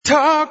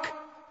Talk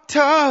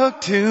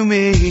to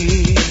me.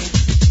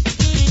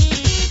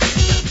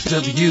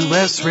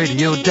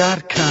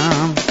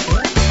 WSRadio.com.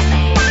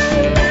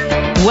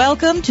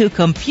 Welcome to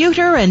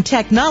Computer and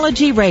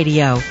Technology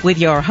Radio with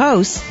your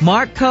hosts,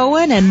 Mark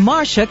Cohen and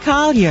Marcia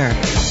Collier.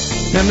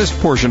 And this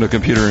portion of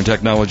Computer and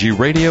Technology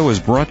Radio is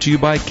brought to you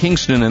by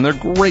Kingston and their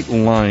great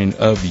line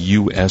of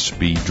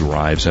USB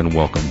drives. And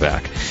welcome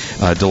back.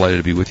 Delighted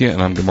to be with you.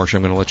 And Marcia,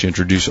 I'm going to let you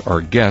introduce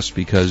our guest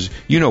because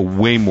you know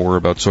way more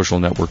about social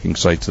networking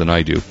sites than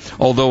I do.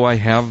 Although I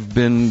have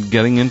been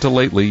getting into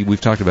lately, we've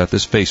talked about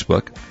this,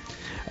 Facebook.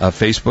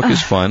 Facebook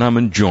is fun. I'm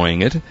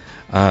enjoying it.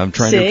 I'm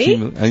trying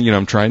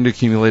to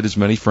accumulate as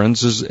many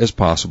friends as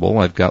possible.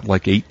 I've got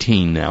like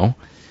 18 now.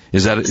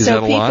 Is that a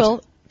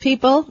lot?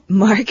 People,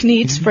 Mark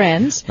needs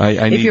friends.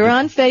 If you're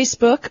on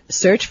Facebook,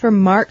 search for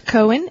Mark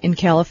Cohen in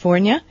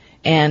California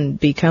and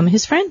become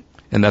his friend.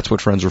 And that's what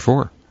friends are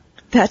for.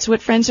 That's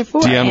what friends are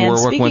for. Dionne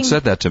Warwick once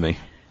said that to me.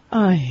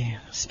 Oh, yeah.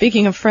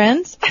 Speaking of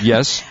friends.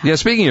 Yes. Yeah,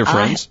 speaking of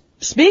friends.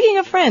 Speaking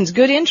of friends,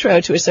 good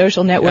intro to a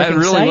social networking site. It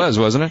really was,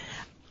 wasn't it?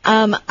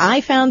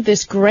 I found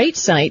this great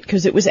site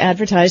because it was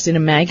advertised in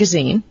a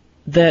magazine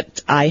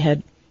that I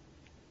had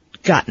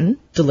gotten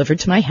delivered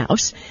to my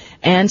house,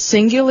 and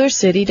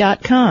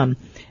SingularCity.com.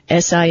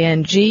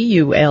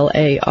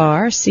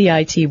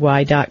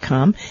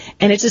 SingularCity.com,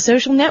 and it's a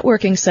social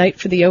networking site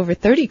for the over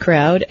 30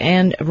 crowd,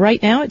 and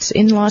right now it's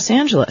in Los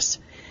Angeles.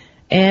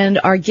 And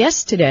our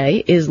guest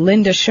today is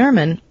Linda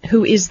Sherman,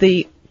 who is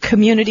the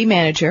community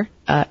manager,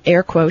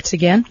 air quotes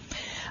again,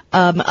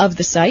 of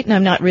the site, and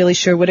I'm not really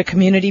sure what a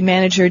community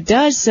manager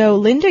does. So,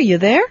 Linda, you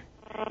there?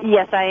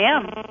 Yes, I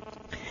am.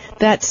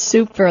 That's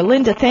super.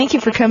 Linda, thank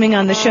you for coming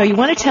on the show. You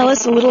want to tell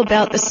us a little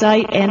about the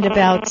site and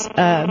about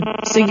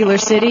Singular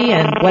City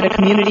and what a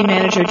community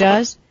manager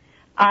does?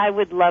 I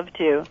would love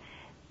to.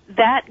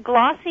 That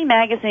glossy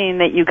magazine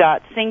that you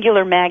got,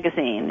 Singular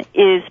Magazine,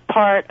 is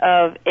part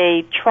of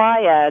a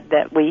triad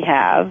that we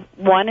have.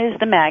 One is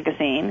the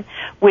magazine,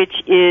 which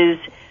is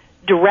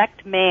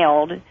direct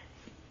mailed.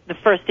 The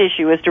first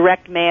issue is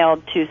direct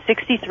mailed to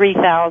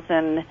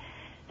 63,000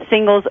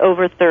 singles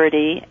over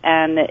 30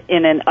 and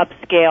in an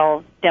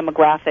upscale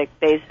demographic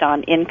based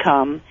on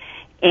income.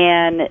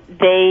 And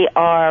they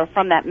are,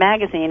 from that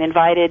magazine,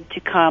 invited to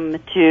come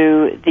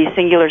to the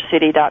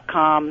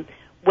SingularCity.com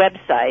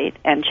website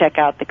and check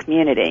out the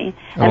community.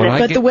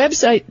 But the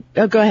website...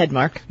 Oh, go ahead,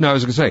 Mark. No, I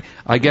was going to say,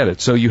 I get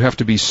it. So you have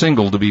to be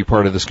single to be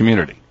part of this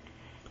community.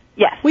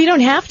 Yes. We don't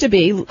have to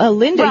be.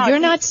 Linda, well, you're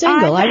not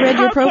single. I read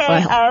your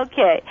profile.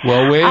 Okay.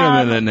 Well, wait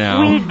a minute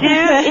now. We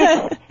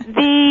do.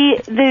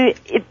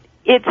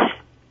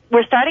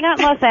 We're starting out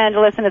in Los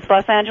Angeles, and it's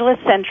Los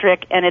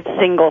Angeles-centric, and it's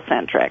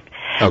single-centric.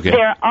 Okay.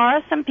 There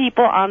are some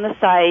people on the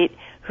site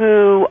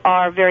who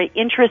are very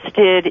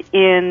interested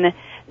in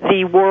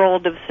the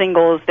world of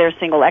singles. They're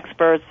single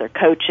experts, they're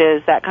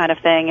coaches, that kind of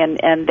thing,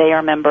 and they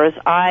are members.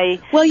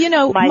 Well, you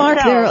know,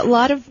 Mark, there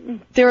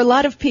are a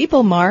lot of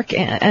people, Mark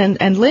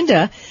and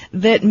Linda,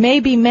 that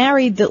may be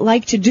married that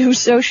like to do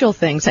social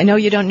things. I know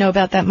you don't know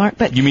about that, Mark,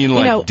 but you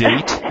mean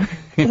date?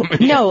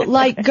 No,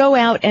 like go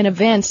out and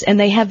events, and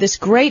they have this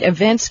great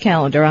events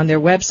calendar on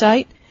their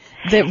website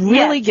that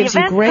really gives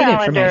you great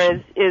information. The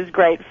events calendar is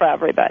great for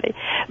everybody,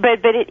 but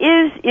it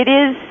is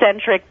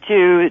centric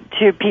to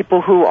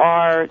people who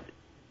are,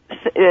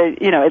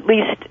 at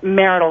least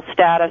marital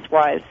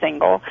status-wise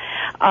single.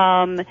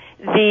 The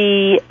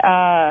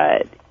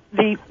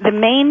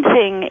main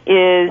thing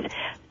is,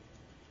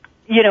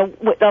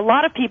 a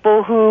lot of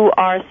people who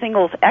are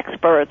singles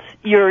experts,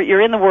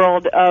 you're in the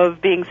world of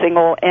being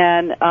single,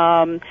 and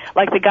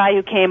like the guy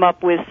who came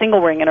up with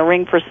Single Ring and a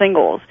ring for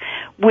singles,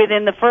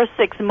 within the first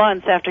 6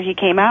 months after he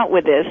came out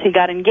with this, he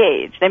got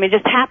engaged. I mean,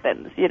 it just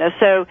happens,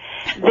 So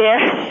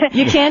there,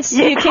 you can't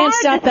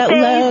stop that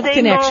love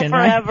connection,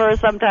 forever. Right?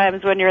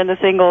 Sometimes when you're in the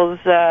singles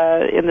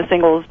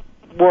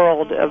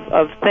world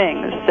of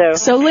things.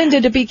 So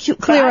Linda, to be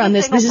clear on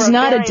this is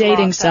not a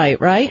dating site,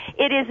 right?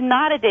 It is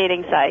not a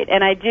dating site,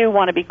 and I do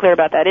want to be clear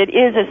about that. It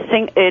is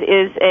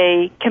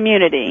a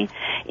community.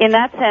 In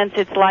that sense,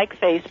 it's like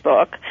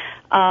Facebook.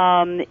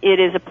 It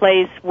is a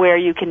place where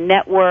you can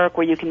network,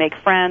 where you can make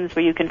friends,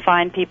 where you can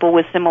find people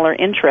with similar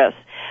interests.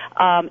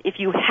 If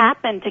you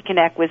happen to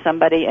connect with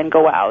somebody and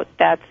go out,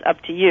 that's up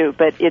to you,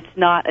 but it's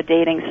not a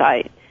dating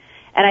site.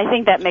 And I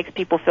think that makes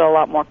people feel a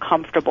lot more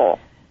comfortable.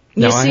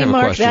 You see,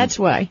 Mark, that's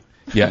why.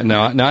 Yeah,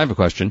 now I have a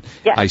question.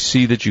 Yes. I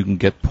see that you can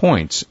get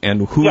points,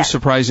 and who,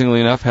 surprisingly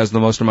enough, has the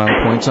most amount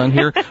of points on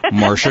here?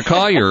 Marcia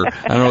Collier.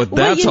 I don't know what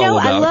that's all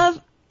about.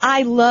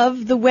 I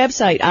love the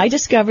website. I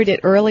discovered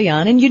it early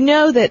on, and you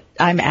know that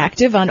I'm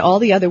active on all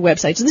the other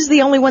websites. This is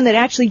the only one that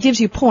actually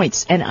gives you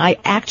points, and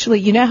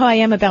you know how I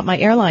am about my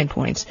airline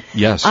points.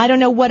 Yes. I don't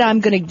know what I'm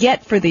going to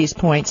get for these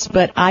points,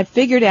 but I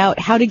figured out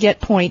how to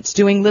get points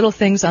doing little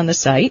things on the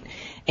site,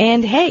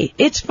 and hey,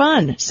 it's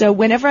fun. So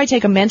whenever I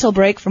take a mental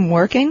break from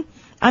working,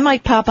 I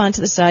might pop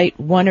onto the site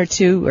 1 or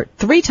 2 or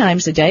 3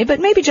 times a day, but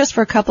maybe just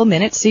for a couple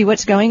minutes, see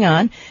what's going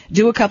on,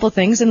 do a couple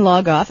things and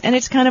log off, and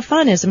it's kind of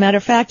fun. As a matter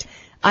of fact,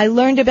 I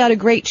learned about a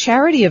great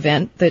charity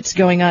event that's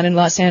going on in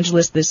Los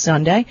Angeles this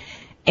Sunday,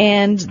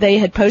 and they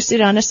had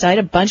posted on a site,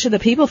 a bunch of the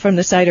people from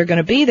the site are going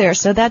to be there,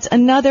 so that's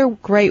another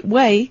great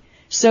way,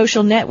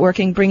 social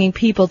networking, bringing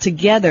people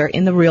together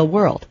in the real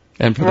world.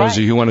 And for those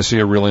of you who want to see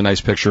a really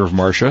nice picture of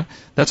Marcia,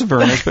 that's a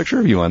very nice picture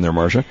of you on there,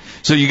 Marcia.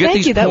 So you get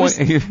these points.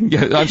 Yeah,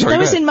 I'm sorry. That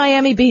was in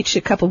Miami Beach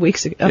a few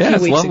weeks ago. Yeah,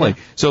 it's lovely.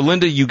 So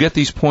Linda, you get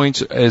these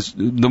points as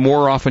the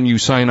more often you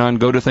sign on,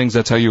 go to things.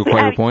 That's how you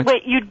acquire points.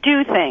 Wait, you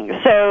do things.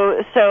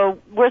 So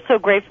we're so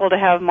grateful to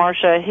have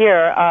Marcia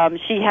here.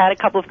 She had a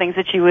couple of things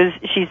that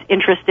she's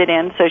interested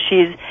in. So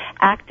she's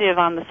active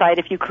on the site.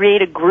 If you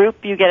create a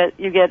group, you get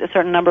a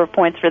certain number of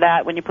points for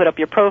that. When you put up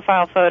your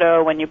profile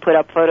photo, when you put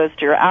up photos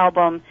to your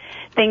album.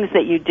 Things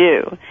that you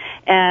do.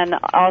 And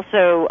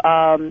also,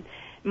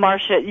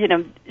 Marcia,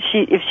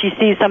 if she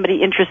sees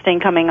somebody interesting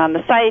coming on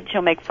the site,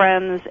 she'll make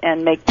friends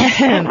and make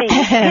pithy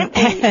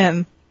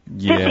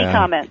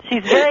comments.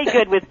 She's very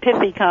good with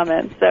pithy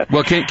comments. So.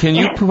 Well, can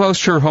you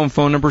post her home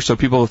phone number so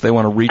people, if they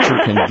want to reach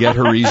her, can get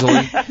her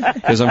easily?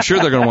 Because I'm sure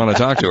they're going to want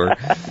to talk to her.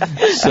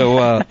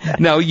 So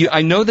now,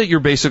 I know that you're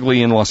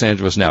basically in Los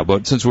Angeles now,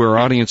 but since our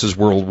audience is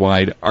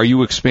worldwide, are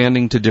you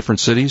expanding to different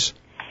cities?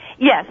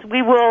 Yes,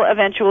 we will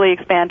eventually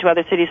expand to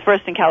other cities,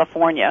 first in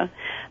California.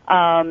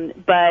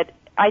 But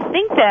I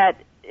think that,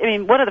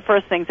 one of the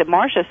first things that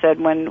Marcia said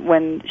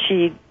when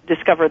she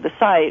discovered the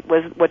site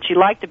was what she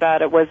liked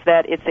about it was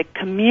that it's a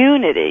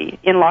community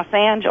in Los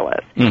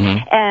Angeles.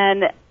 Mm-hmm.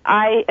 And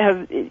I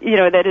have,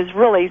 that has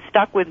really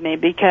stuck with me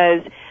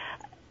because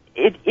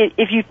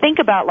if you think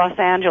about Los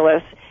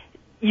Angeles,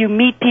 you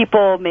meet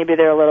people, maybe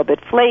they're a little bit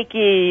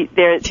flaky,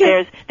 there's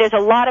a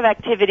lot of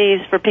activities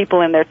for people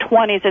in their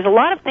 20s, there's a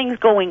lot of things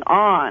going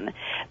on,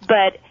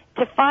 but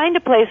to find a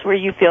place where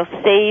you feel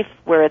safe,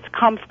 where it's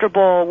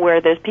comfortable,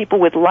 where there's people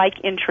with like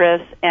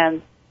interests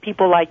and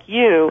people like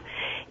you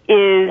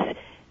is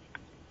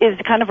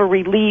kind of a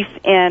relief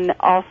and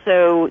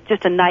also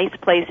just a nice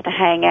place to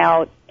hang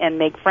out and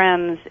make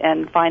friends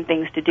and find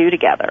things to do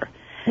together.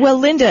 Well,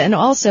 Linda, and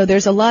also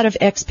there's a lot of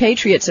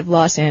expatriates of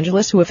Los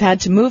Angeles who have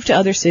had to move to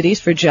other cities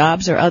for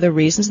jobs or other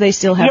reasons. They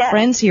still have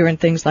friends here and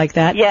things like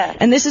that. Yes.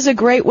 And this is a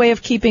great way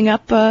of keeping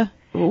up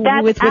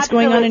with what's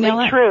going on in LA.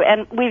 That's true.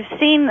 And we've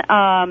seen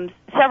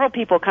several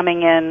people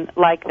coming in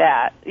like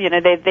that.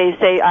 They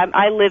say,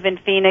 I live in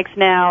Phoenix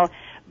now,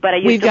 but I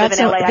used to live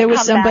in LA. There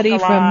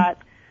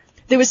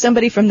was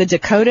somebody from the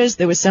Dakotas.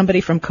 There was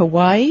somebody from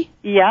Kauai.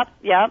 Yep.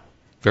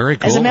 Very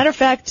cool. As a matter of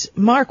fact,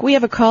 Mark, we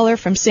have a caller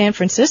from San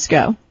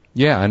Francisco.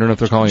 Yeah, I don't know if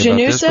they're calling about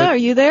this. Janusa, are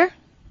you there?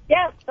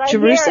 Yes,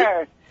 I'm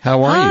here.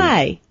 How are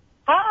you?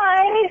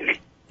 Hi.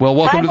 Well,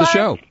 welcome to the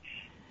show.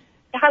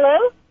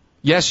 Hello?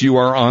 Yes, you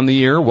are on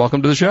the air.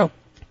 Welcome to the show.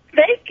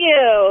 Thank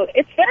you.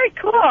 It's very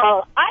cool.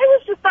 I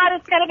just thought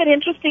it's kind of an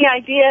interesting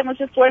idea and was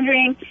just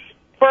wondering,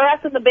 for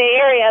us in the Bay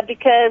Area,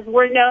 because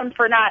we're known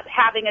for not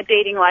having a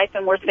dating life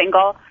and we're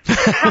single,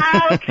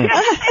 how can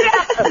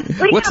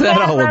what's that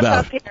all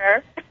about?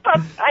 Here.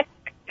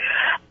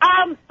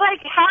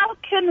 How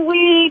can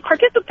we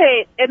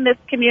participate in this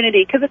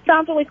community? Because it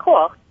sounds really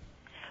cool.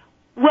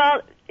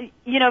 Well,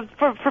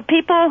 for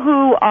people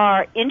who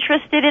are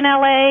interested in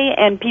LA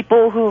and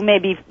people who may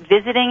be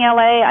visiting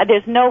LA,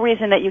 there's no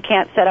reason that you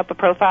can't set up a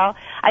profile.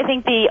 I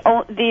think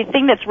the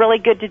thing that's really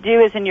good to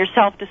do is in your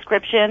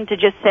self-description to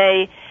just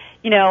say,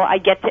 I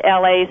get to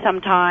LA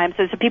sometimes,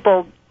 so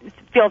people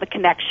feel the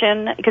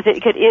connection because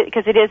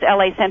it is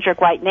LA-centric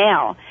right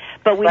now.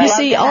 But we love to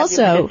have you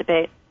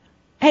participate.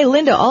 Hey,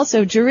 Linda,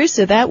 also,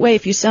 Jerusa, that way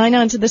if you sign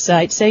on to the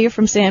site, say you're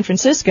from San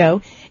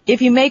Francisco,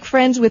 if you make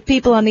friends with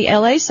people on the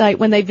LA site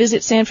when they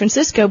visit San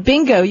Francisco,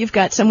 bingo, you've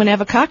got someone to have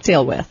a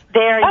cocktail with.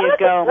 There you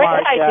go,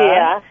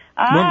 Marcia.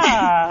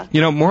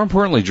 Idea. More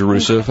importantly,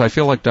 Jerusa, I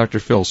feel like Dr.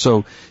 Phil.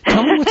 So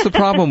tell me what's the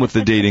problem with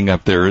the dating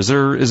up there? Is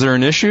there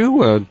an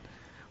issue?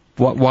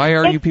 Why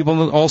are you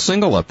people all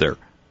single up there?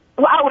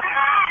 Wow.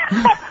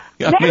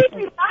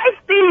 Maybe nice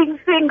being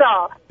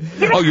single.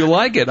 Oh, you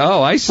like it?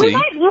 Oh, I see. We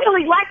might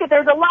really like it.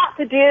 There's a lot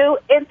to do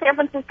in San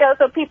Francisco,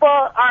 so people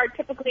are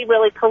typically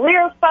really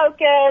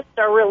career-focused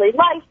or really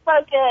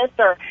life-focused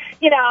or,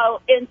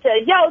 into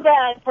yoga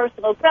and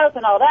personal growth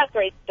and all that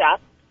great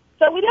stuff.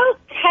 So we don't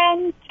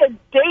tend to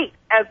date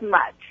as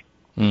much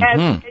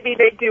as maybe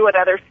they do in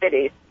other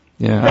cities.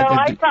 Yeah, so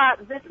I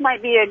thought this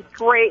might be a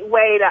great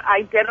way to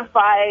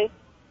identify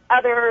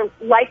other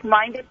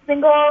like-minded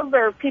singles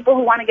or people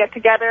who want to get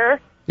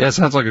together. Yeah, it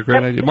sounds like a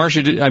great idea.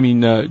 Marcia,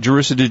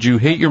 Jerusa, did you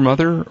hate your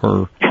mother?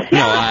 Or no,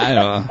 I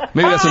don't know.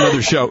 Maybe that's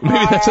another show.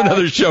 Maybe that's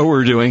another show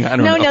we're doing. I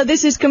don't know. No,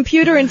 this is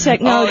computer and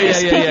technology. Oh,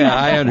 yeah,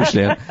 I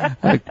understand.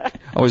 I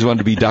always wanted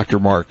to be Dr.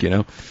 Mark,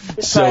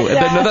 So,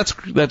 that's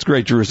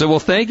great, Jerusa. Well,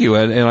 thank you,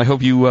 and I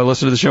hope you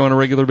listen to the show on a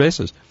regular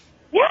basis.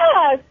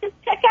 Yeah, just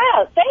check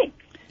out. Thanks.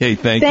 Hey,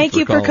 thank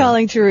you for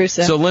calling,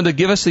 Jerusa. So, Linda,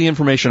 give us the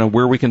information on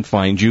where we can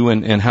find you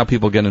and how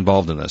people get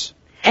involved in this.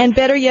 And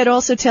better yet,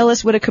 also tell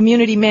us what a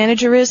community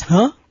manager is,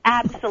 huh?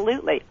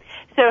 Absolutely.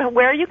 So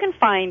where you can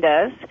find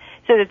us,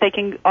 so that they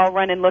can all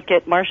run and look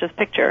at Marcia's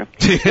picture,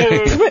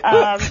 is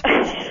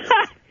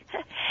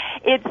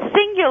It's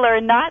singular,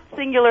 not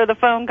singular, the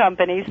phone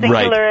company. Singular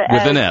right,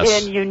 with as an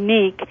S. in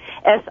unique,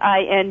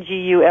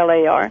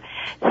 SINGULAR,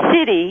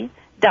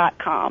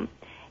 city.com.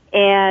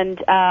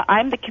 And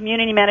I'm the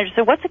community manager.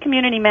 So what's a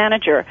community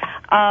manager?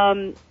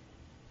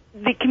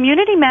 The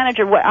community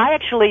manager, I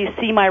actually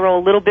see my role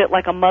a little bit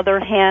like a mother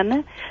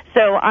hen.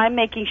 So I'm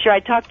making sure, I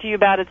talk to you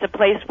about it's a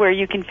place where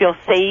you can feel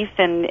safe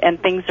and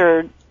things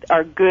are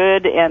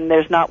good and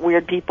there's not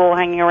weird people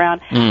hanging around.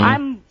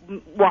 I'm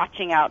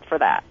watching out for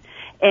that.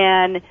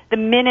 And the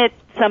minute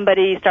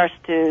somebody starts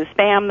to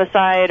spam the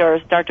site or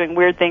start doing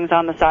weird things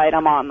on the site,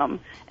 I'm on them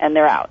and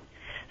they're out.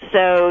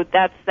 So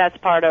that's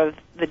part of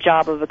the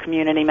job of a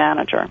community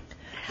manager.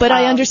 But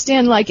I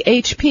understand, like,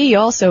 HP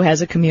also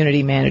has a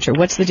community manager.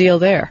 What's the deal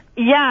there?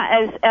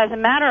 Yeah, as a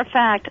matter of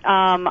fact,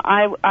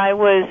 I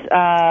was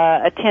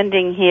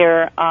attending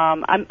here.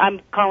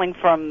 I'm calling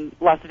from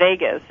Las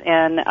Vegas,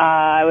 and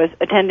I was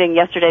attending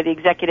yesterday the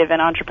Executive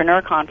and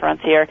Entrepreneur Conference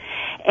here,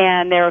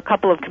 and there were a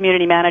couple of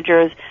community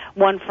managers,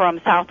 one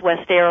from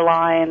Southwest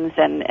Airlines,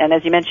 and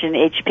as you mentioned,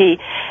 HP.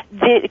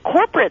 The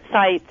corporate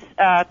sites,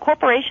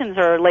 corporations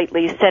are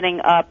lately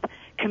setting up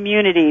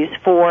communities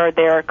for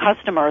their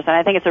customers, and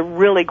I think it's a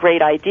really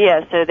great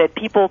idea so that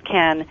people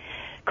can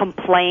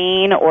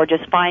complain or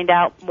just find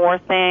out more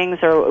things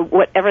or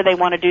whatever they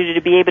want to do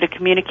to be able to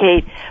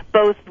communicate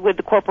both with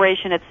the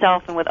corporation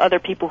itself and with other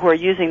people who are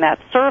using that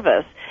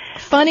service.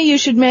 Funny you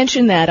should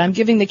mention that. I'm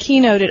giving the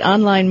keynote at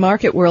Online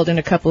Market World in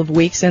a couple of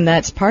weeks, and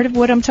that's part of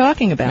what I'm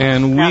talking about.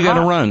 And we got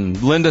to run.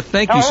 Linda,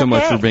 thank you so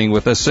much for being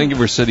with us.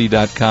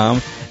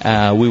 SingularCity.com.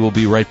 We will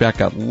be right back.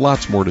 Got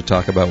lots more to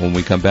talk about when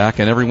we come back.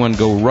 And everyone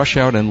go rush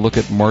out and look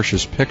at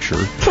Marsha's picture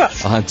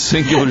on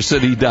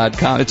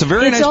SingularCity.com. It's a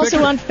very nice picture. It's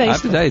also on Facebook. I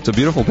have to tell you, it's a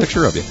beautiful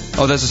picture of you.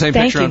 Oh, that's the same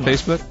picture on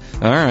Facebook?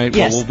 All right.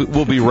 Yes. Well,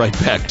 we'll be right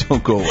back.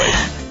 Don't go away.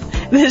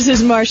 This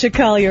is Marsha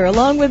Collier,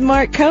 along with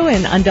Mark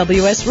Cohen on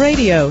WS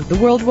Radio, the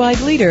worldwide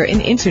leader in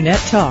Internet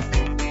talk.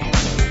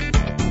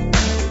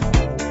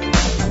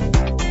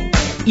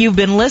 You've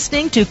been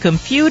listening to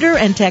Computer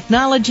and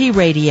Technology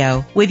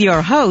Radio with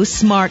your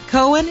hosts, Mark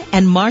Cohen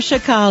and Marsha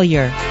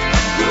Collier.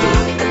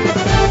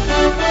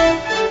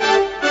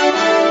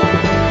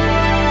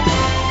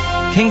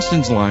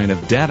 Kingston's line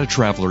of Data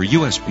Traveler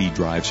USB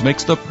drives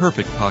makes the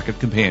perfect pocket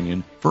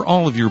companion for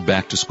all of your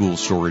back-to-school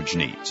storage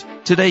needs.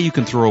 Today you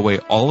can throw away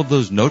all of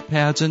those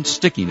notepads and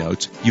sticky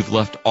notes you've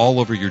left all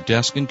over your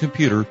desk and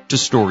computer to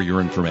store your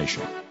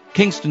information.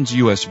 Kingston's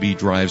USB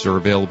drives are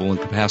available in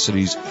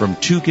capacities from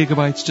 2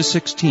 gigabytes to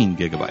 16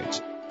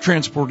 gigabytes.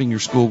 Transporting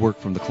your schoolwork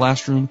from the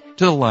classroom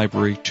to the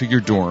library to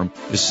your dorm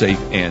is safe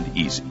and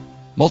easy.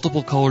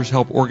 Multiple colors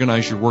help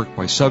organize your work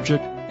by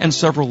subject, and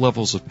several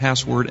levels of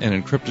password and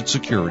encrypted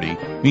security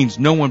means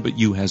no one but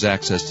you has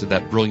access to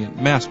that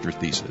brilliant master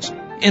thesis,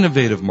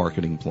 innovative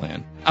marketing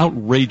plan,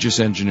 outrageous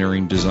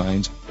engineering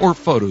designs, or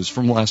photos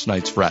from last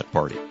night's frat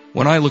party.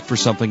 When I look for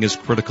something as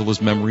critical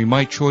as memory,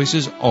 my choice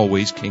is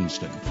always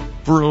Kingston.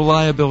 For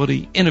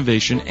reliability,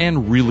 innovation,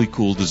 and really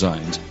cool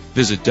designs,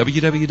 visit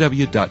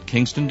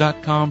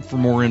www.kingston.com for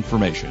more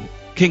information.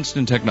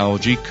 Kingston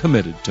Technology,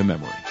 committed to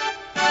memory.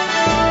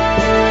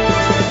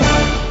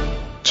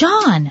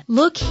 John,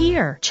 look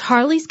here.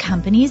 Charlie's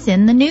company's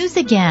in the news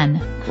again.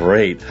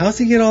 Great. How's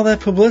he get all that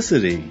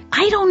publicity?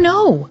 I don't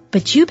know,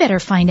 but you better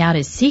find out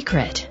his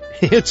secret.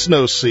 It's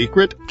no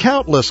secret.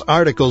 Countless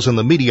articles in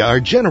the media are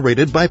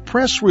generated by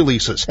press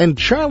releases, and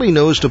Charlie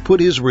knows to put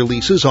his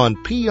releases on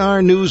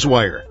PR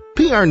Newswire.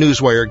 PR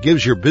Newswire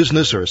gives your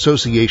business or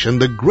association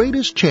the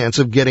greatest chance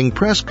of getting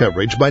press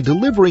coverage by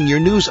delivering your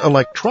news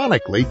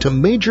electronically to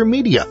major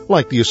media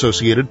like the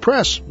Associated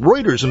Press,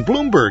 Reuters, and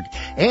Bloomberg,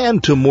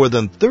 and to more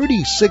than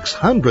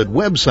 3,600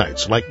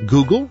 websites like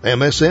Google,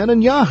 MSN,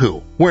 and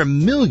Yahoo, where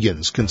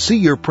millions can see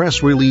your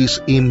press release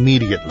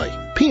immediately.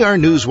 PR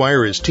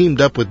Newswire is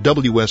teamed up with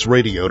WS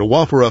Radio to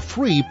offer a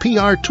free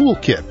PR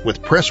toolkit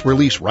with press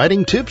release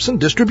writing tips and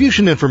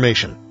distribution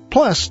information.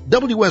 Plus,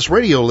 WS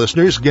Radio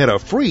listeners get a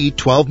free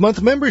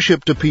 12-month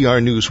membership to PR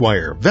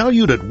Newswire,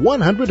 valued at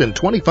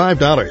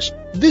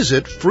 $125.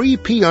 Visit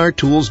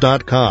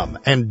freeprtools.com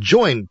and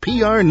join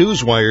PR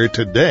Newswire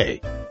today.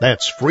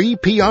 That's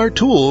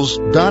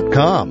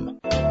freeprtools.com.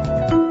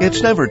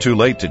 It's never too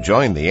late to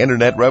join the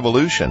Internet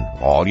revolution.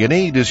 All you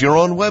need is your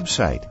own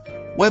website.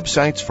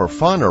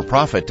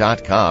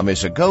 Websitesforfunorprofit.com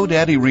is a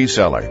GoDaddy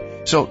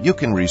reseller, so you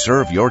can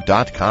reserve your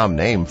 .com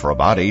name for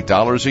about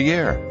 $8 a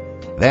year.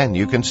 Then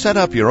you can set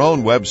up your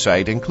own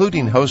website,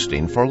 including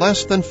hosting, for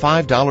less than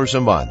 $5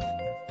 a month.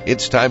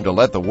 It's time to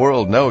let the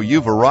world know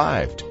you've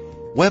arrived.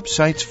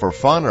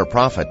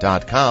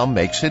 Websitesforfunorprofit.com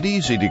makes it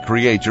easy to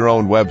create your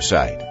own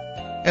website.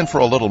 And for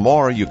a little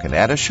more, you can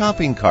add a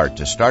shopping cart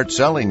to start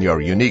selling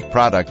your unique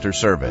product or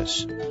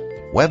service.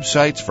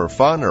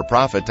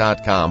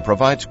 Websitesforfunorprofit.com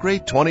provides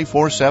great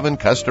 24/7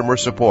 customer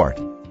support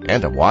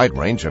and a wide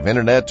range of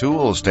Internet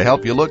tools to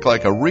help you look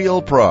like a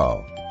real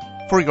pro.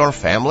 For your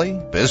family,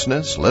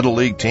 business, Little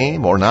League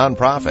team, or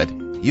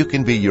nonprofit, you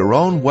can be your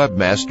own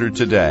webmaster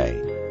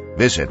today.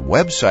 Visit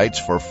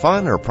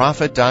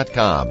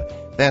websitesforfunorprofit.com.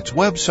 That's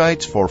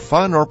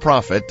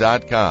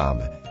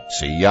websitesforfunorprofit.com.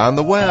 See you on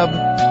the web.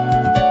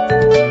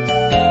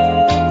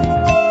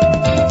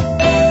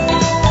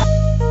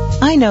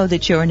 I know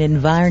that you're an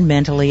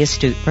environmentally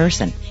astute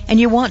person,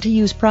 and you want to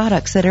use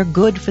products that are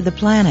good for the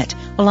planet.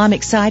 Well, I'm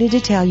excited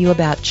to tell you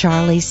about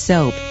Charlie's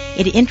Soap.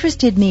 It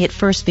interested me at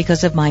first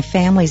because of my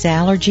family's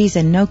allergies,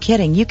 and no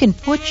kidding, you can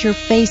put your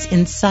face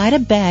inside a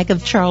bag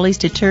of Charlie's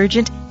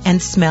detergent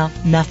and smell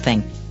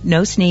nothing.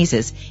 No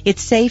sneezes.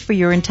 It's safe for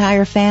your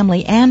entire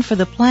family and for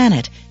the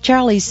planet.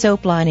 Charlie's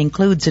soap line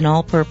includes an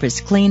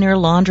all-purpose cleaner,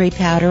 laundry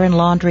powder, and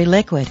laundry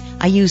liquid.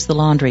 I use the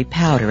laundry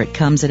powder. It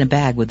comes in a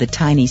bag with a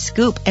tiny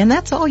scoop, and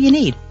that's all you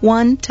need.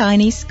 One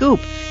tiny scoop.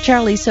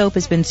 Charlie's soap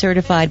has been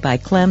certified by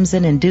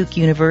Clemson and Duke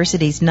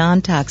University's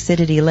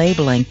non-toxicity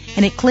labeling,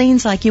 and it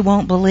cleans like you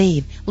won't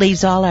believe.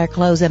 Leaves all our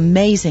clothes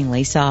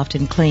amazingly soft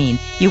and clean.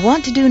 You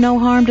want to do no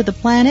harm to the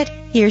planet?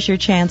 Here's your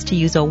chance to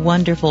use a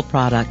wonderful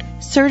product,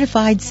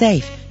 certified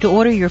safe. To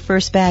order your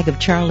first bag of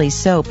Charlie's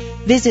Soap,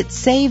 visit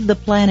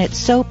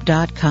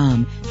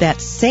SaveThePlanetSoap.com.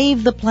 That's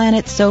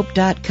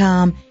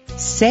SaveThePlanetSoap.com.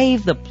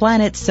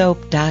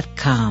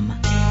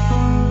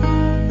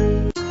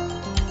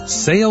 SaveThePlanetSoap.com.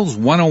 Sales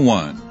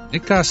 101.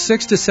 It costs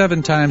 6 to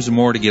 7 times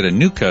more to get a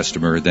new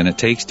customer than it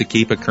takes to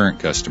keep a current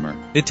customer.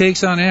 It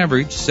takes on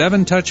average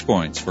 7 touch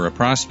points for a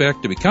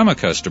prospect to become a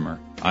customer.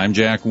 I'm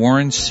Jack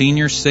Warren,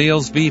 Senior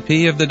Sales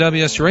VP of the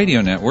WS Radio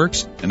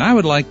Networks, and I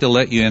would like to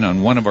let you in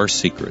on one of our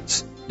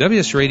secrets.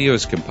 WS Radio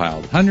has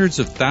compiled hundreds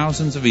of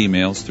thousands of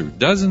emails through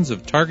dozens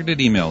of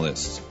targeted email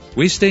lists.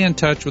 We stay in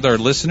touch with our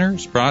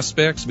listeners,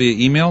 prospects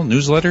via email,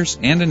 newsletters,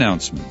 and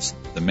announcements.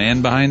 The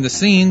man behind the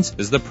scenes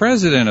is the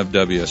president of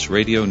WS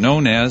Radio,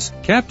 known as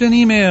Captain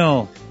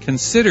Email.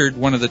 Considered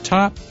one of the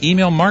top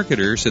email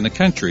marketers in the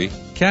country,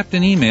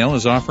 Captain Email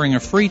is offering a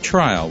free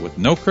trial with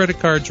no credit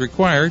cards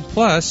required,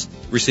 plus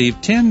receive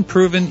 10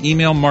 proven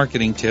email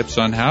marketing tips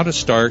on how to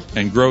start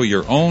and grow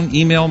your own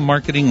email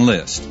marketing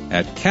list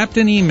at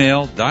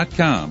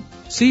CaptainEmail.com.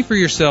 See for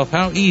yourself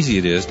how easy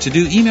it is to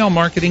do email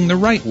marketing the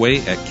right way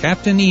at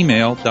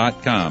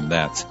CaptainEmail.com.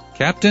 That's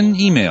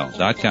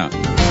CaptainEmail.com.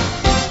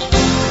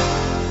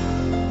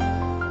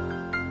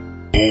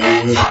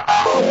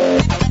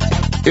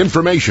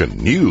 Information,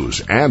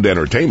 news, and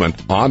entertainment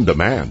on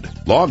demand.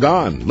 Log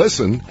on,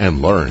 listen,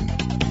 and learn.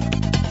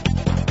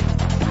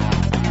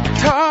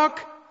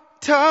 Talk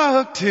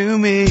to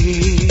me.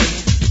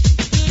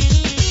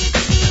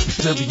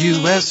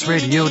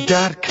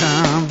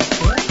 WSRadio.com.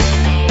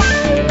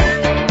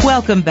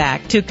 Welcome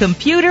back to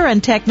Computer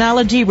and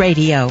Technology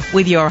Radio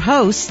with your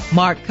hosts,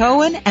 Mark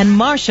Cohen and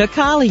Marcia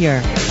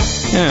Collier.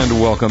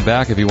 And welcome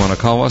back. If you want to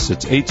call us,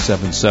 it's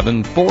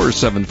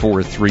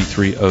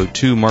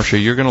 877-474-3302. Marcia,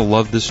 you're going to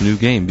love this new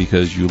game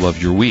because you love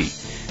your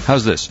Wii.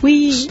 How's this?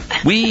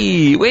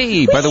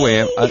 Wii. By the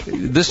way,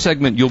 this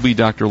segment, you'll be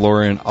Dr.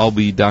 Laura and I'll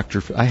be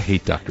Dr. I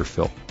hate Dr.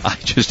 Phil. I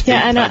just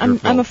hate Dr.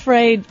 Phil. I'm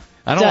afraid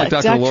I don't like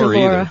Dr. Laura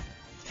either.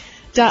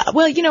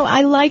 Well,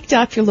 I like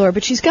Dr. Laura,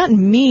 but she's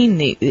gotten mean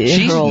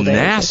in her old age.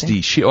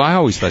 Nasty. I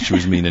always thought she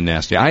was mean and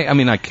nasty. I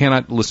mean, I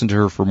cannot listen to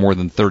her for more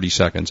than 30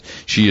 seconds.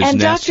 She is nasty.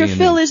 And Dr.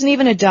 Phil isn't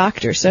even a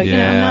doctor, so, I'm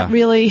not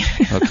really...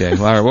 Okay,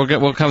 well, all right,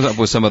 we'll come up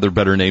with some other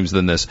better names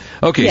than this.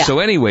 Okay, So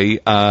anyway,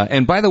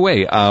 and by the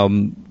way,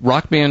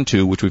 Rock Band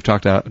 2, which we've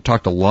talked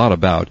a lot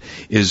about,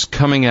 is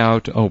coming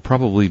out,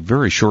 probably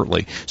very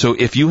shortly. So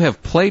if you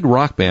have played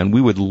Rock Band,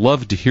 we would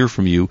love to hear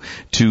from you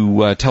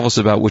to tell us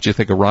about what you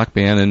think of Rock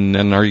Band,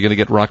 and are you going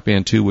to get Rock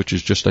Band 2, which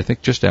is just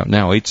out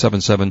now,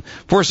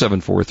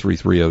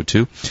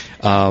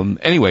 877-474-3302.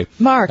 Anyway.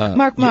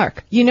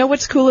 Mark, you know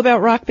what's cool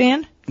about Rock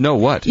Band? No,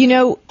 what?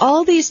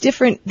 All these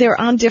they're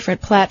on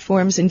different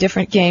platforms and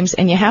different games,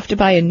 and you have to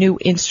buy a new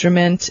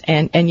instrument,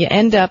 and you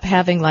end up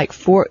having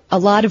a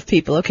lot of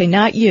people, okay,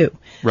 not you,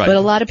 right, but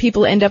a lot of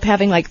people end up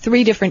having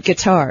 3 different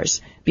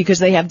guitars because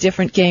they have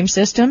different game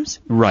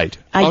systems. Right.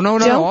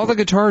 No, all the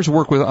guitars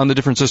work on the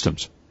different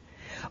systems.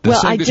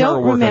 I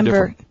don't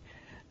remember.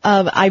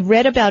 I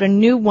read about a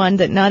new one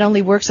that not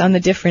only works on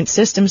the different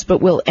systems, but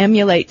will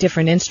emulate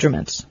different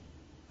instruments.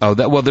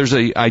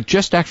 I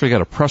just actually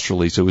got a press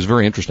release. It was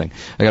very interesting.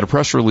 I got a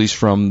press release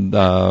from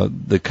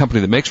the company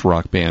that makes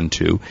Rock Band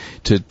 2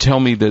 to tell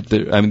me that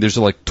there's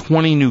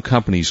 20 new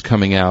companies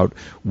coming out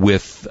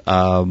with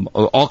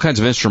all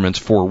kinds of instruments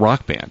for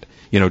Rock Band.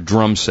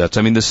 Drum sets.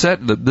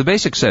 The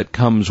basic set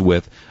comes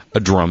with a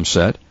drum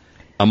set,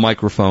 a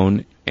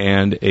microphone,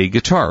 and a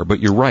guitar. But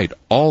you're right,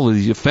 all of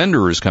the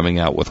Fender is coming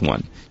out with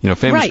one.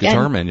 Famous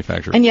guitar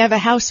manufacturer. And you have a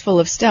house full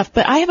of stuff.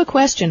 But I have a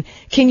question.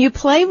 Can you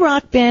play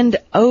Rock Band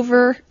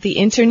over the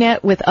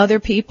internet with other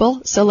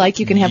people? So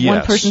you can have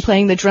one person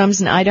playing the drums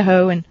in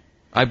Idaho and...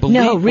 I believe...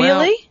 No,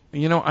 really?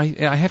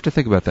 I have to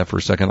think about that for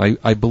a second.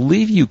 I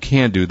believe you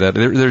can do that.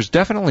 There's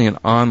definitely an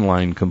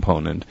online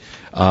component.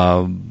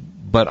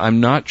 But I'm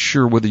not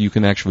sure whether you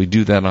can actually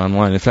do that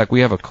online. In fact, we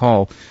have a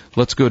call.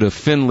 Let's go to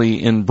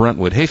Finley in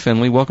Brentwood. Hey,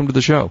 Finley, welcome to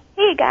the show.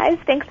 Hey, guys.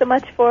 Thanks so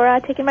much for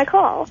taking my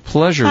call.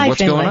 Pleasure. Hi,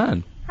 What's Finley. going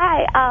on?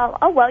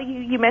 Hi. Well,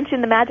 you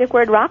mentioned the magic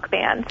word rock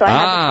band, so I had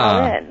to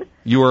call in.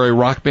 You are a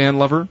rock band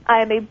lover?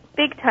 I am a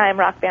big-time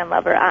rock band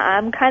lover.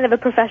 I'm kind of a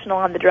professional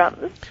on the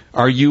drums.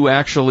 Are you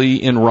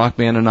actually in Rock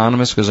Band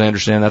Anonymous? Because I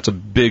understand that's a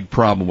big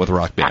problem with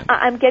Rock Band.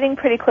 I'm getting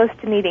pretty close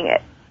to needing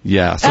it.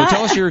 Yeah. So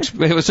tell us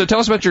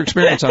about your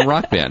experience on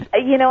Rock Band.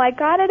 I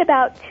got it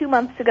about 2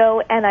 months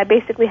ago, and I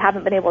basically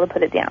haven't been able to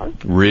put it down.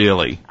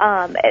 Really?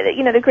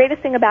 The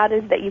greatest thing about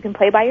it is that you can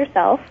play by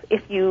yourself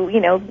if you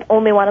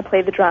only want to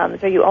play the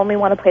drums, or you only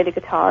want to play the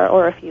guitar,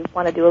 or if you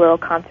want to do a little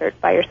concert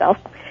by yourself.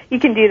 You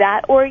can do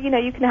that, or,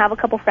 you can have a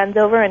couple friends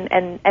over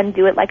and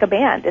do it like a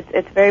band.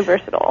 It's very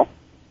versatile.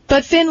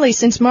 But Finley,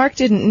 since Mark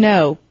didn't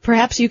know,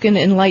 perhaps you can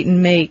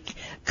enlighten me.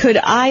 Could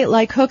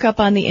I, hook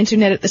up on the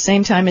Internet at the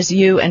same time as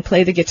you and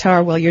play the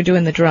guitar while you're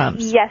doing the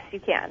drums? Yes,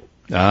 you can.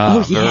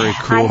 Very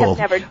cool. I have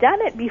never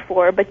done it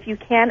before, but you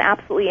can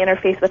absolutely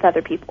interface with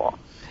other people.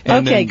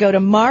 Okay, go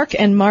to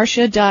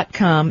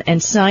markandmarcia.com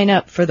and sign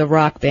up for the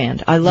Rock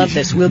Band. I love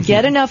this. We'll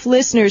get enough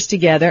listeners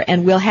together,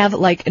 and we'll have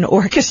an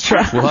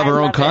orchestra. We'll have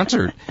our own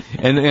concert.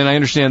 And I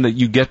understand that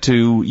you get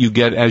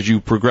as you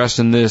progress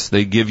in this,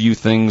 they give you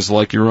things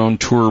like your own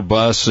tour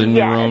bus and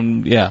your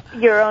own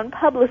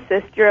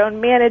publicist, your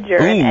own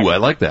manager. Ooh, I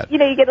like that. You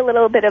get a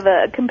little bit of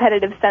a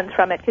competitive sense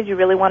from it because you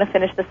really want to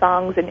finish the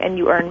songs, and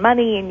you earn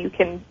money, and you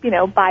can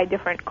buy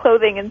different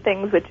clothing and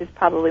things, which is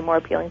probably more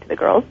appealing to the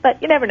girls.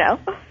 But you never know.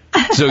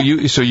 So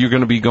you're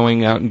going to be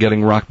going out and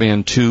getting Rock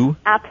Band 2?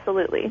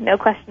 Absolutely, no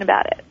question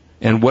about it.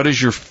 And what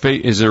is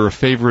is there a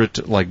favorite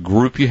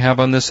group you have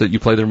on this that you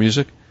play their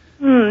music?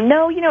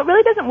 No, it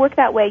really doesn't work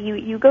that way.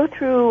 You go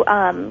through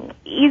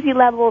easy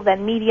level,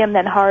 then medium,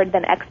 then hard,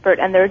 then expert,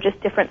 and there are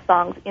just different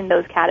songs in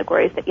those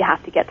categories that you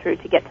have to get through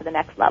to get to the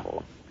next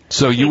level.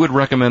 So you would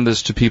recommend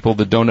this to people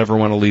that don't ever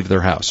want to leave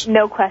their house?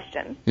 No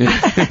question.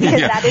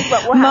 That is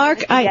what will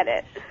happen if you get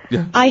it.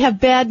 Yeah. I have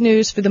bad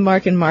news for the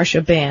Mark and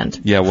Marcia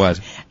band. Yeah,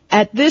 what?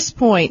 At this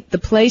point, the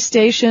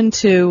PlayStation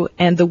 2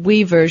 and the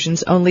Wii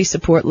versions only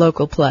support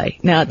local play.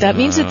 Now, that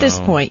means at this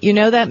point,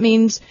 that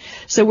means,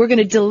 so we're going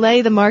to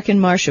delay the Mark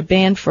and Marcia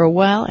band for a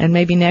while, and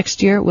maybe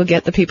next year we'll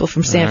get the people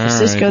from San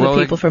Francisco,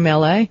 the people from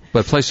LA.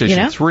 But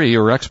PlayStation 3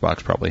 or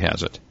Xbox probably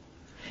has it.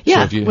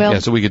 Yeah,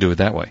 so we could do it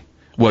that way.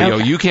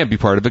 Well, you can't be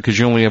part of it because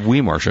you only have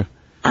Wii, Marcia.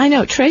 I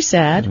know, Trey's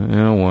sad.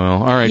 Oh,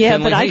 well, all right. Yeah,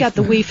 Finley, but I got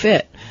the Wii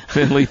Fit.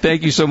 Finley,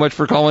 thank you so much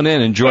for calling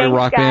in. Enjoy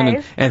Rock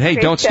Band. And hey,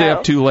 don't stay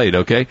up too late,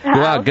 okay? Go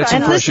out, get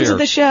some fresh air. And listen to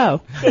the show.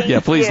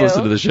 Please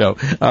listen to the show.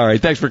 All right,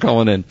 thanks for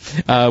calling in.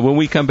 When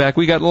we come back,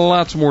 we got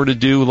lots more to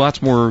do,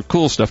 lots more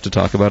cool stuff to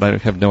talk about. I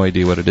have no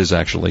idea what it is,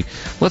 actually.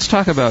 Let's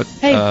talk about...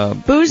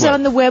 booze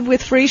on the web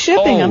with free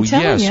shipping, I'm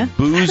telling you.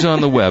 Booze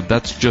on the web.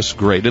 That's just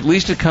great. At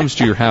least it comes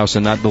to your house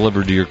and not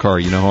delivered to your car.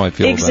 You know how I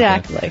feel about that.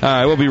 Exactly. All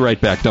right, we'll be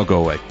right back. Don't go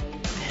away.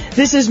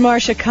 This is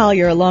Marcia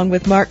Collier along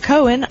with Mark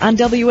Cohen on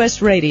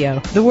WS Radio,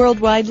 the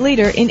worldwide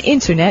leader in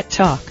Internet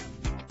talk.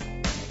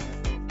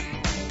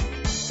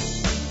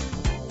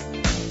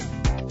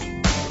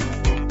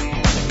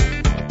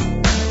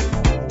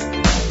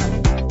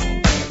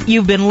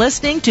 You've been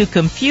listening to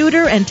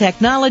Computer and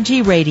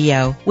Technology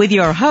Radio with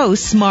your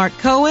hosts Mark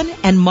Cohen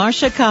and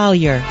Marcia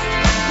Collier.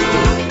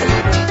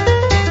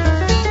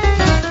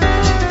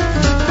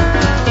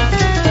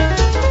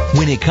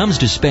 When it comes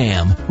to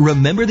spam,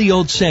 remember the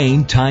old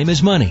saying, time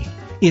is money.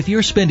 If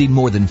you're spending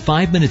more than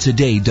 5 minutes a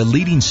day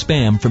deleting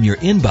spam from your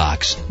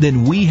inbox,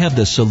 then we have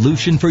the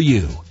solution for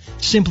you.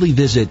 Simply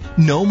visit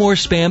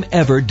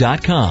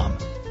NoMoreSpamEver.com.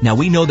 Now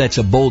we know that's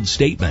a bold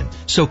statement,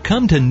 so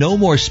come to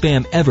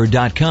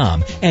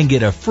NoMoreSpamEver.com and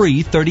get a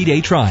free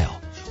 30-day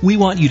trial. We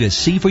want you to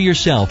see for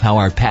yourself how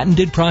our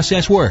patented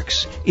process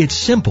works. It's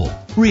simple,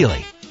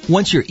 really.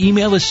 Once your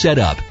email is set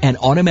up, an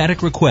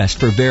automatic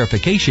request for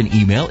verification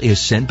email is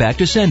sent back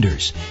to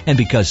senders. And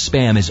because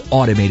spam is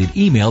automated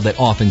email that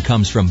often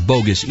comes from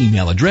bogus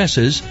email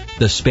addresses,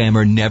 the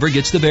spammer never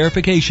gets the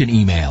verification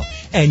email,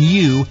 and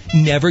you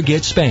never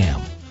get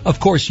spam. Of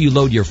course, you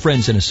load your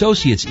friends and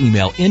associates'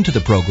 email into the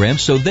program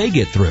so they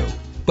get through.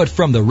 But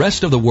from the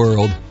rest of the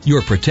world,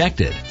 you're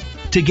protected.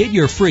 To get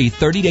your free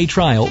 30-day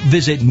trial,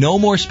 visit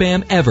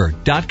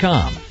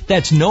NoMoreSpamEver.com.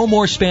 That's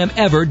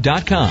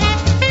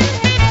NoMoreSpamEver.com.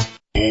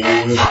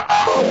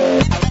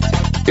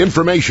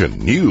 Information,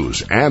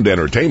 news, and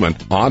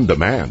entertainment on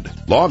demand.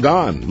 Log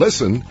on,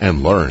 listen,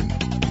 and learn.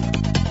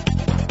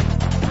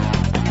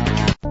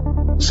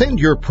 Send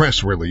your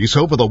press release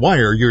over the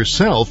wire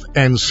yourself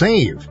and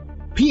save.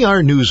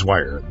 PR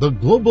Newswire, the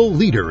global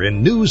leader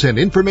in news and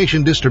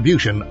information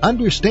distribution,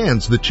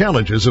 understands the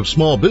challenges of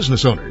small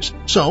business owners.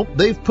 So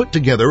they've put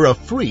together a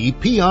free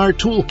PR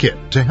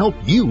toolkit to help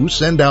you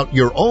send out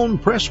your own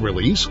press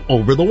release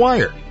over the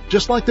wire.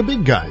 Just like the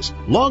big guys,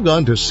 log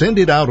on to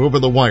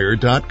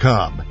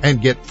senditoutoverthewire.com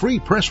and get free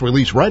press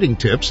release writing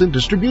tips and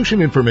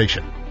distribution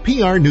information.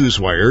 PR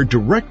Newswire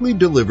directly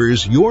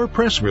delivers your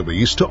press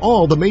release to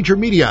all the major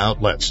media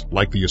outlets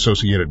like the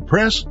Associated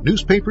Press,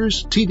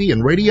 newspapers, TV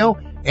and radio,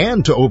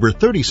 and to over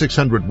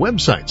 3,600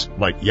 websites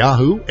like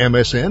Yahoo,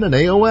 MSN, and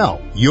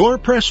AOL. Your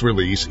press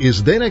release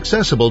is then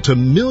accessible to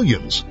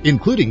millions,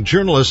 including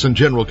journalists and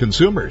general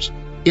consumers.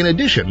 In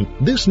addition,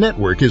 this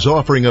network is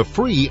offering a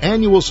free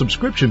annual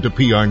subscription to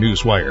PR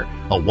Newswire,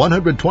 a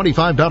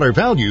 $125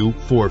 value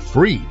for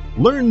free.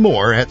 Learn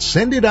more at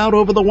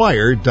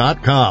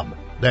senditoutoverthewire.com.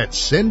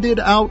 That's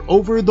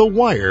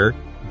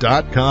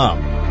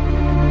senditoutoverthewire.com.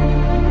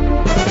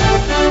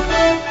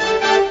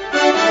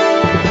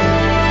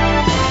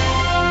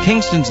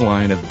 Kingston's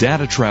line of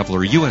Data Traveler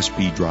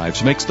USB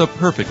drives makes the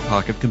perfect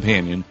pocket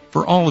companion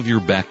for all of your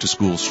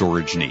back-to-school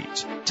storage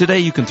needs. Today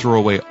you can throw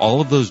away all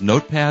of those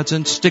notepads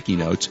and sticky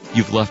notes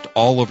you've left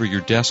all over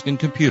your desk and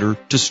computer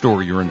to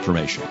store your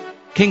information.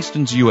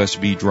 Kingston's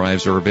USB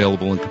drives are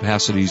available in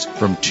capacities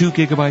from 2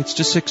 gigabytes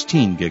to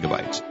 16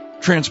 gigabytes.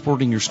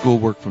 Transporting your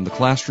schoolwork from the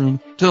classroom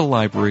to the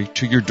library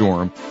to your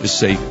dorm is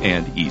safe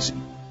and easy.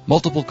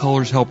 Multiple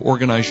colors help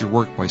organize your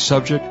work by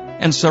subject,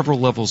 and several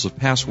levels of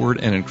password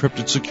and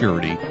encrypted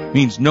security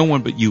means no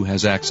one but you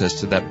has access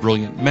to that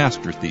brilliant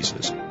master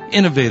thesis,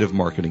 innovative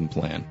marketing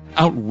plan,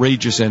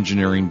 outrageous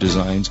engineering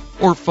designs,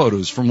 or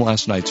photos from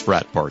last night's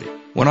frat party.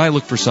 When I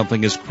look for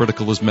something as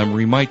critical as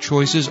memory, my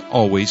choice is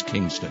always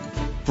Kingston.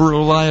 For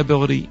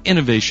reliability,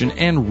 innovation,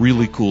 and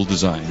really cool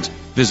designs,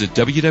 visit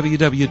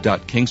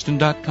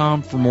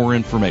www.kingston.com for more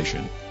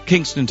information.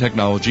 Kingston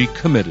Technology,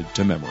 committed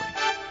to memory.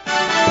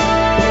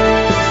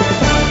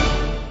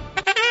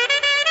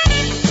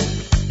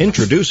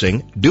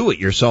 Introducing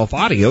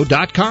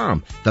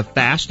DoItYourselfAudio.com, the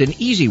fast and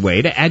easy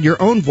way to add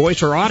your own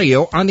voice or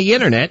audio on the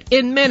internet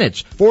in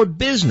minutes for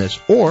business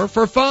or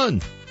for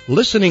fun.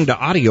 Listening to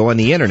audio on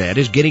the internet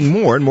is getting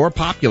more and more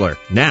popular.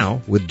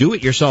 Now, with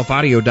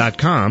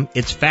DoItYourselfAudio.com,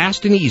 it's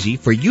fast and easy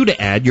for you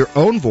to add your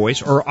own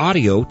voice or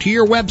audio to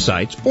your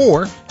websites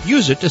or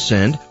use it to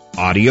send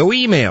audio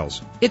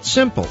emails. It's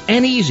simple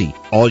and easy.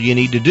 All you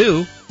need to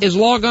do is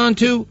log on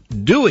to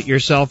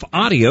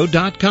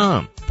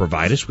DoItYourselfAudio.com.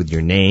 Provide us with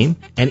your name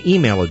and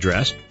email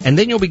address, and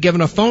then you'll be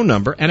given a phone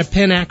number and a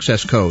PIN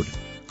access code.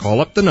 Call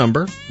up the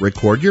number,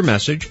 record your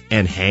message,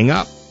 and hang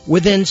up.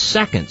 Within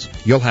seconds,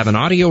 you'll have an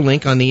audio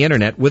link on the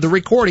internet with a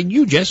recording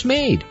you just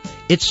made.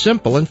 It's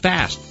simple and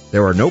fast.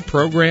 There are no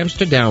programs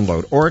to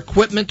download or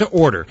equipment to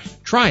order.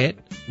 Try it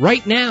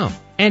right now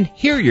and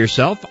hear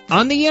yourself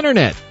on the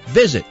internet.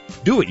 Visit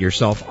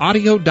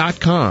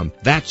DoItYourselfAudio.com.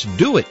 That's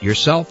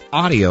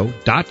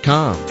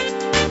DoItYourselfAudio.com.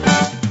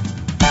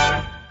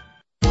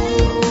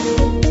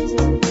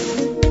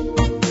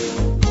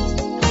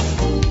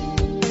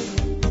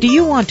 Do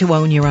you want to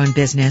own your own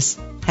business?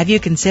 Have you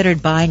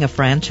considered buying a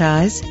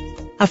franchise?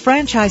 A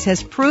franchise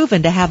has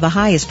proven to have the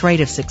highest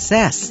rate of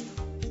success.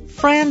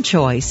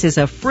 FranChoice is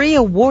a free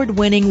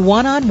award-winning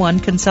one-on-one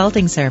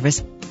consulting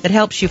service that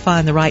helps you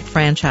find the right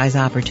franchise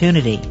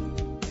opportunity.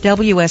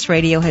 WS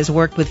Radio has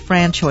worked with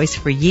FranChoice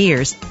for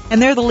years,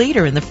 and they're the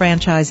leader in the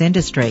franchise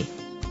industry.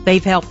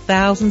 They've helped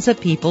thousands of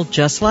people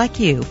just like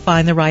you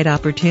find the right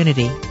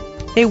opportunity.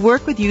 They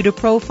work with you to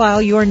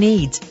profile your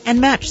needs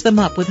and match them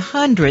up with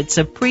hundreds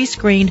of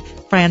pre-screened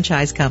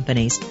franchise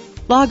companies.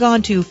 Log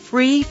on to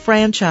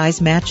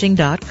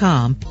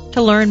freefranchisematching.com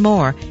to learn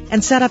more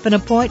and set up an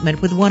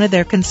appointment with one of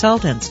their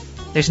consultants.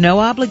 There's no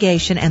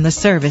obligation and the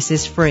service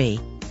is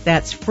free.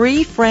 That's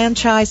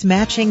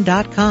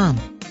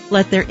freefranchisematching.com.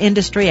 Let their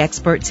industry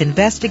experts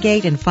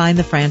investigate and find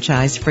the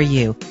franchise for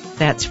you.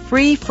 That's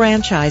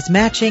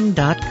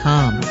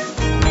freefranchisematching.com.